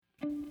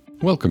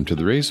Welcome to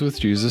the Raised with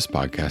Jesus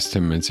podcast,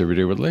 10 minutes every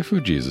day where life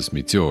with Jesus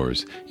meets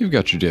yours. You've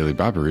got your daily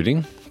Bible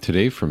reading,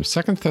 today from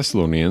 2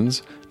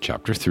 Thessalonians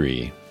chapter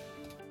 3.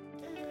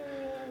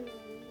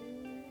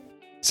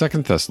 2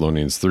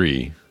 Thessalonians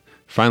 3.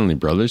 Finally,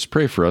 brothers,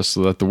 pray for us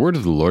so that the word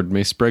of the Lord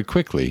may spread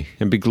quickly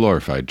and be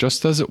glorified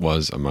just as it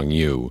was among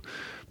you.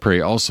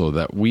 Pray also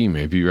that we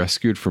may be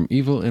rescued from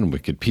evil and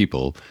wicked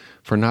people,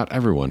 for not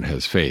everyone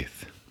has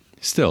faith.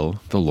 Still,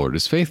 the Lord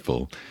is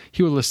faithful.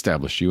 He will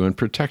establish you and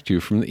protect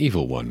you from the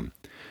evil one.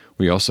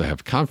 We also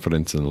have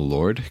confidence in the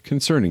Lord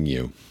concerning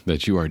you,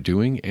 that you are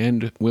doing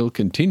and will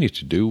continue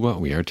to do what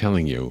we are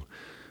telling you.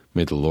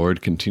 May the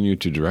Lord continue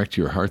to direct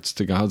your hearts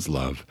to God's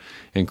love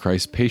and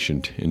Christ's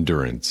patient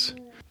endurance.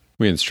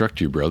 We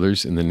instruct you,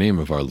 brothers, in the name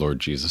of our Lord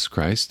Jesus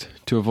Christ,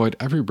 to avoid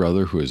every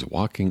brother who is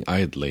walking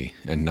idly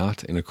and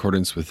not in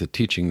accordance with the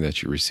teaching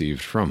that you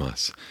received from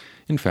us.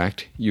 In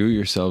fact, you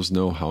yourselves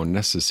know how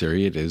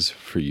necessary it is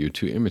for you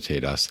to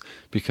imitate us,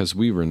 because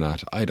we were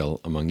not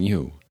idle among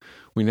you.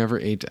 We never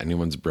ate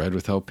anyone's bread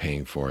without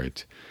paying for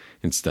it.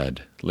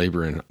 Instead,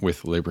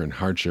 with labor and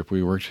hardship,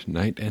 we worked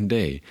night and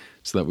day,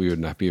 so that we would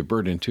not be a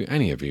burden to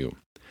any of you.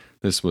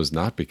 This was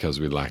not because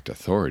we lacked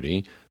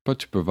authority, but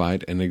to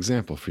provide an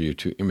example for you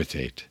to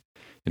imitate.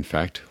 In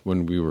fact,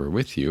 when we were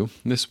with you,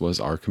 this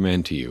was our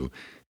command to you: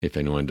 if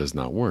anyone does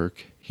not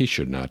work, he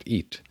should not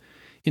eat.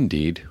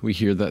 Indeed, we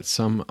hear that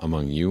some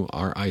among you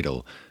are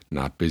idle,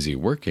 not busy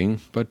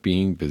working, but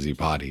being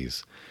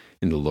busybodies.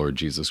 In the Lord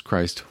Jesus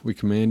Christ, we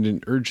command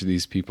and urge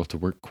these people to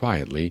work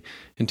quietly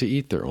and to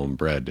eat their own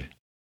bread.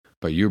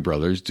 But you,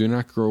 brothers, do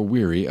not grow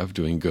weary of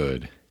doing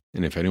good.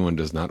 And if anyone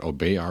does not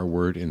obey our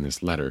word in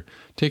this letter,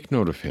 take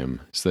note of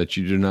him, so that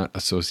you do not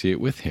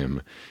associate with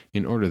him,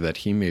 in order that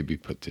he may be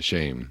put to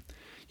shame.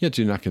 Yet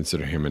do not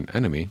consider him an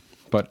enemy,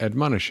 but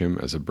admonish him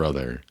as a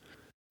brother.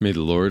 May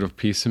the Lord of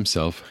peace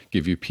himself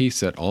give you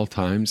peace at all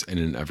times and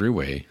in every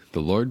way. The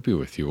Lord be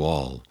with you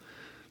all.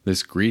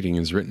 This greeting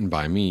is written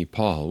by me,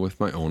 Paul, with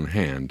my own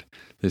hand.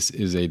 This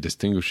is a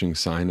distinguishing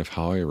sign of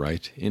how I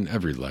write in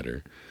every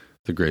letter.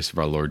 The grace of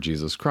our Lord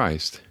Jesus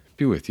Christ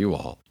be with you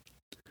all.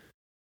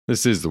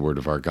 This is the word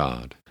of our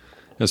God.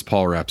 As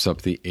Paul wraps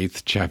up the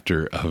 8th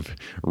chapter of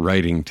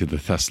writing to the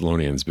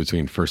Thessalonians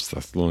between 1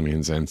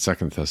 Thessalonians and 2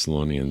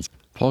 Thessalonians,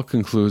 Paul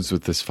concludes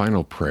with this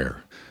final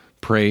prayer.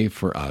 Pray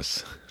for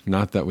us.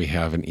 Not that we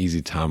have an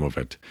easy time of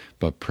it,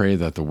 but pray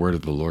that the word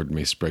of the Lord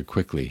may spread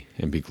quickly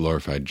and be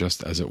glorified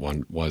just as it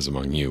was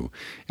among you.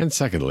 And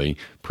secondly,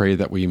 pray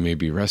that we may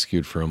be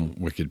rescued from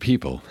wicked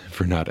people,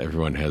 for not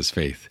everyone has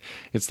faith.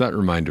 It's that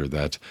reminder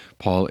that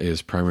Paul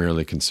is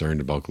primarily concerned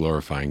about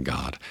glorifying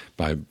God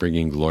by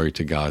bringing glory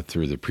to God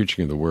through the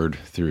preaching of the word,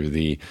 through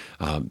the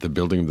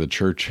building of the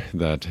church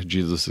that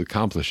Jesus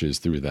accomplishes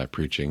through that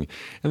preaching.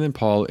 And then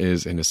Paul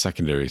is, in a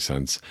secondary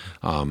sense,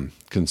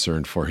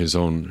 concerned for his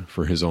own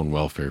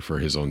welfare, for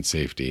his own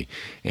safety,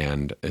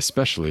 and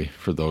especially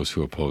for those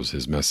who oppose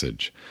his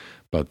message.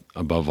 But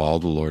above all,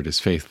 the Lord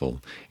is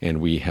faithful, and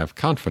we have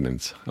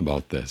confidence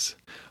about this.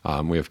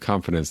 We have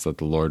confidence that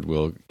the Lord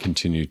will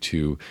continue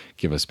to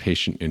give us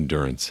patient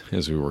endurance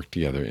as we work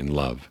together in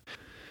love.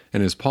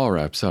 And as Paul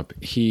wraps up,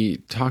 he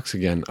talks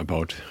again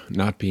about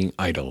not being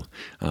idle.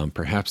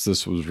 Perhaps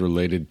this was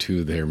related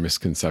to their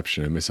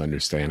misconception and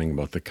misunderstanding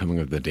about the coming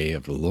of the day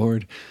of the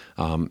Lord.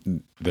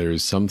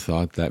 There's some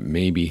thought that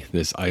maybe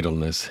this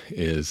idleness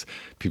is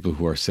people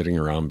who are sitting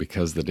around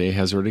because the day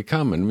has already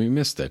come and we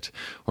missed it.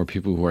 Or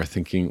people who are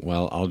thinking,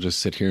 well, I'll just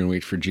sit here and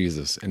wait for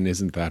Jesus. And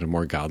isn't that a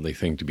more godly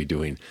thing to be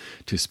doing?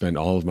 To spend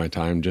all of my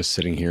time just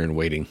sitting here and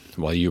waiting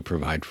while you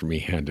provide for me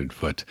hand and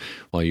foot,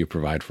 while you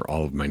provide for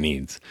all of my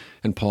needs.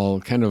 And Paul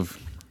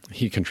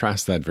he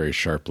contrasts that very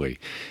sharply.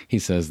 He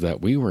says that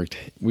we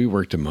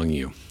worked among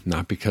you,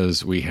 not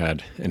because we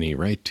had any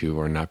right to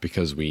or not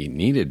because we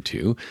needed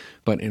to,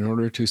 but in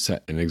order to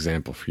set an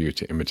example for you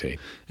to imitate.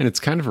 And it's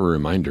kind of a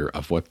reminder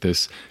of what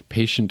this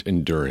patient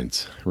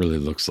endurance really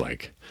looks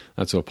like.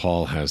 That's what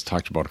Paul has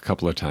talked about a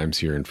couple of times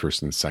here in 1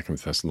 and 2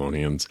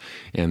 Thessalonians,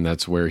 and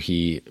that's where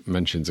he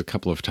mentions a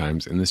couple of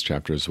times in this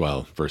chapter as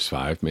well. Verse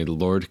 5, may the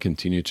Lord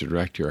continue to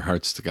direct your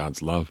hearts to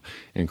God's love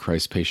and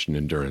Christ's patient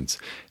endurance,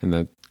 and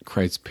that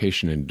Christ's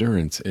patient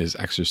endurance is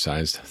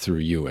exercised through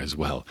you as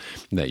well.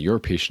 That your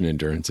patient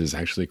endurance is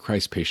actually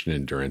Christ's patient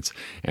endurance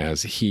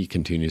as he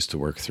continues to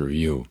work through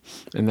you.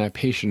 And that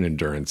patient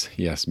endurance,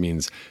 yes,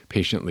 means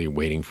patiently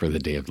waiting for the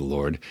day of the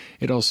Lord.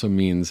 It also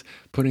means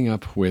putting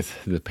up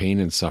with the pain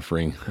and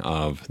suffering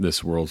of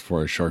this world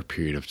for a short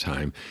period of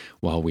time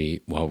while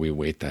we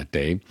wait that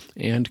day,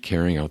 and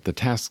carrying out the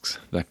tasks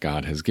that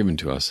God has given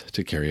to us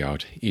to carry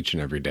out each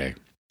and every day.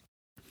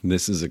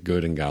 This is a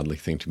good and godly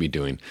thing to be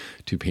doing,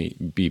 to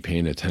be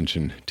paying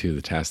attention to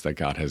the task that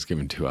God has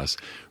given to us,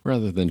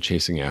 rather than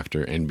chasing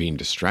after and being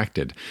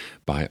distracted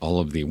by all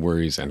of the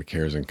worries and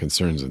cares and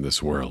concerns in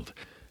this world.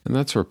 And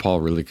that's where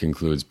Paul really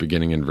concludes,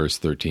 beginning in verse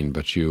 13,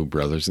 but you,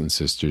 brothers and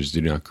sisters, do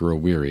not grow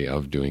weary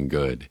of doing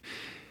good.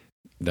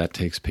 That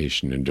takes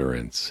patient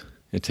endurance.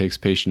 It takes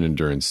patient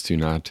endurance to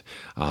not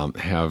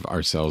have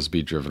ourselves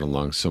be driven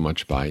along so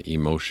much by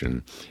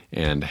emotion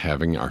and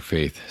having our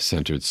faith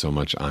centered so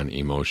much on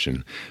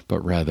emotion,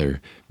 but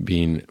rather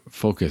being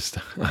focused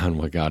on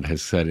what God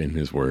has said in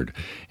His Word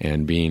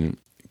and being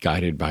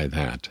guided by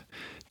that.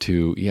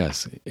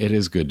 Yes, it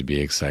is good to be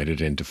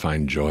excited and to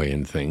find joy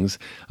in things.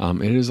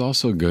 It is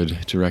also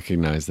good to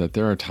recognize that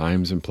there are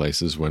times and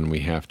places when we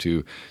have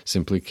to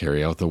simply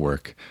carry out the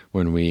work,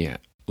 when we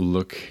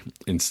look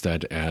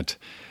instead at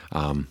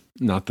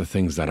not the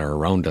things that are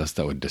around us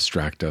that would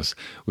distract us.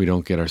 We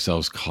don't get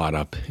ourselves caught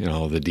up in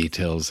all the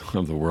details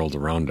of the world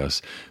around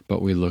us,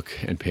 but we look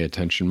and pay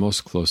attention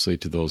most closely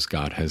to those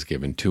God has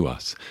given to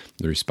us,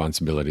 the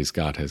responsibilities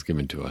God has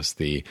given to us,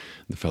 the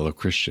fellow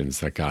Christians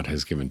that God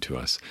has given to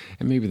us.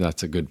 And maybe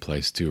that's a good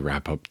place to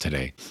wrap up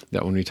today,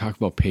 that when we talk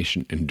about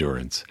patient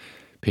endurance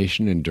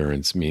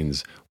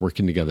means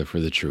working together for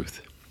the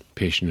truth.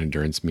 Patient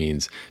endurance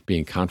means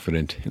being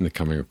confident in the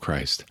coming of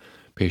Christ.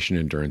 Patient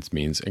endurance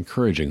means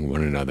encouraging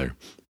one another.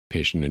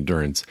 Patient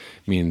endurance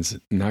means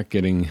not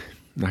getting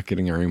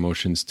our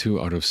emotions too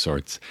out of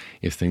sorts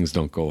if things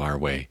don't go our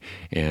way.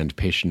 And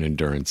patient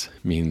endurance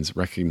means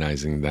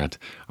recognizing that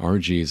our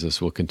Jesus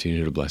will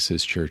continue to bless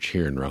His church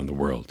here and around the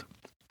world.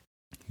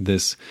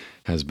 This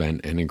has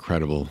been an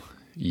incredible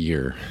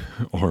year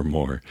or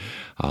more.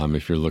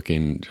 If you're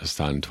looking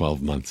just on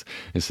 12 months,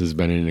 this has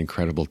been an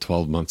incredible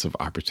 12 months of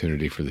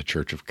opportunity for the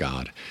Church of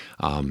God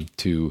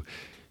to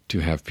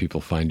have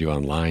people find you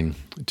online,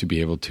 to be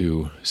able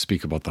to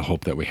speak about the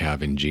hope that we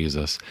have in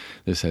Jesus.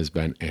 This has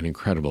been an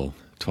incredible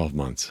 12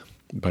 months,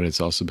 but it's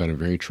also been a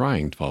very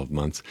trying 12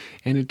 months,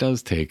 and it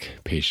does take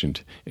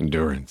patient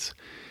endurance.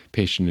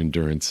 Patient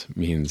endurance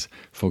means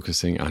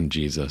focusing on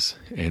Jesus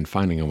and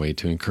finding a way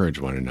to encourage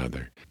one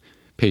another.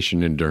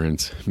 Patient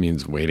endurance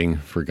means waiting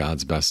for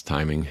God's best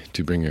timing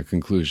to bring a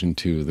conclusion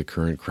to the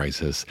current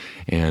crisis,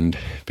 and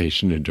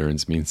patient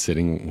endurance means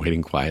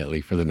waiting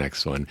quietly for the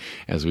next one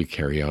as we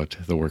carry out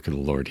the work of the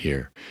Lord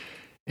here.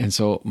 And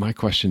so my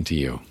question to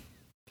you,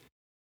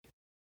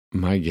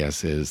 my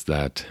guess is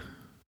that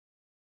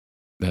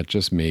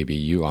just maybe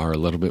you are a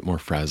little bit more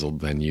frazzled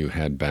than you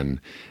had been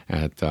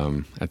at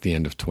the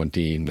end of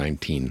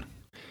 2019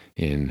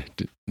 in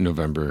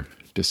November,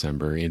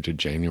 December into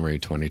January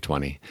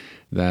 2020,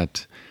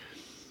 that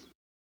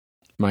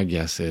my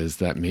guess is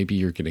that maybe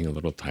you're getting a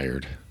little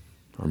tired,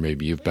 or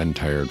maybe you've been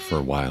tired for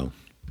a while.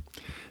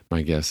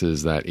 My guess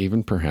is that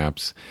even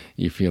perhaps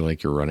you feel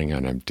like you're running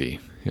on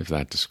empty. If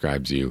that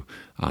describes you,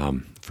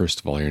 first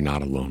of all, you're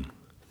not alone.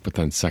 But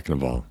then second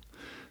of all,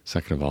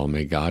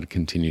 may God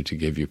continue to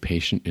give you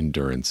patient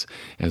endurance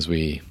as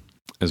we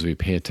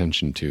pay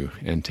attention to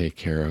and take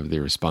care of the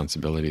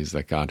responsibilities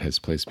that God has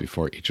placed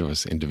before each of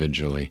us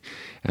individually.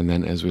 And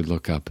then as we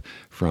look up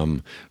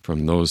from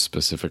those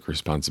specific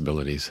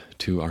responsibilities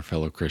to our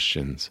fellow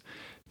Christians,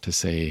 to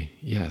say,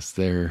 yes,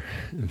 they're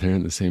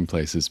in the same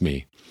place as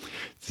me.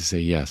 To say,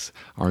 yes,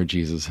 our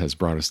Jesus has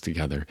brought us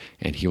together,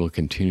 and He will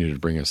continue to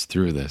bring us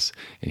through this,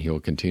 and He will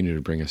continue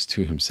to bring us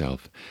to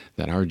Himself,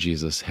 that our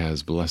Jesus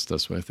has blessed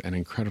us with an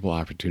incredible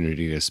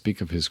opportunity to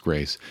speak of His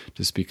grace,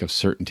 to speak of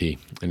certainty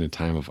in a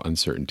time of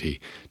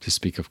uncertainty, to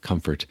speak of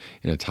comfort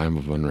in a time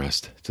of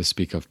unrest, to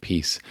speak of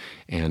peace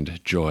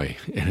and joy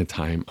in a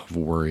time of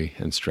worry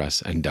and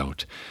stress and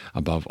doubt.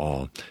 Above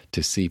all,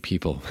 to see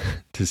people,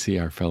 to see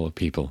our fellow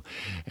people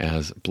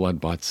as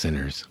blood-bought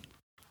sinners,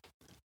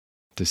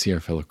 to see our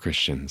fellow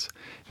Christians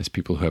as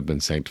people who have been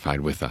sanctified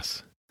with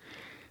us.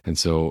 And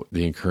so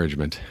the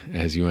encouragement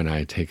as you and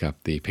I take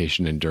up the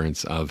patient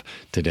endurance of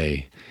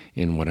today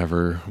in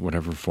whatever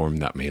form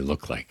that may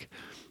look like,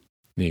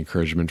 the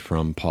encouragement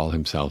from Paul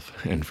himself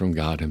and from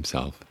God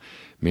Himself,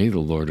 may the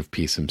Lord of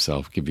peace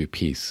Himself give you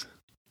peace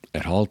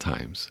at all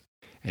times,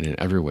 and in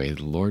every way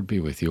the Lord be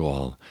with you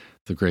all.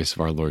 The grace of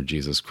our Lord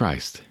Jesus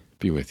Christ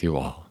be with you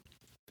all.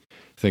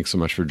 Thanks so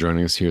much for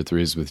joining us here at the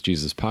Raised with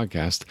Jesus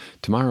podcast.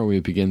 Tomorrow we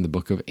begin the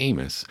book of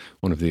Amos,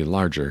 one of the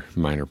larger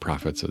minor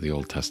prophets of the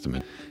Old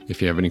Testament.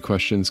 If you have any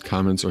questions,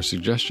 comments, or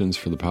suggestions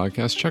for the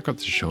podcast, check out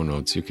the show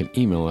notes. You can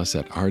email us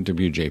at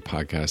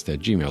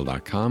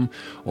rwjpodcast@gmail.com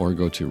or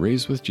go to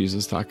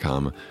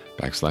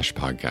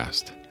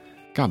raisedwithjesus.com/podcast.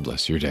 God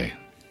bless your day.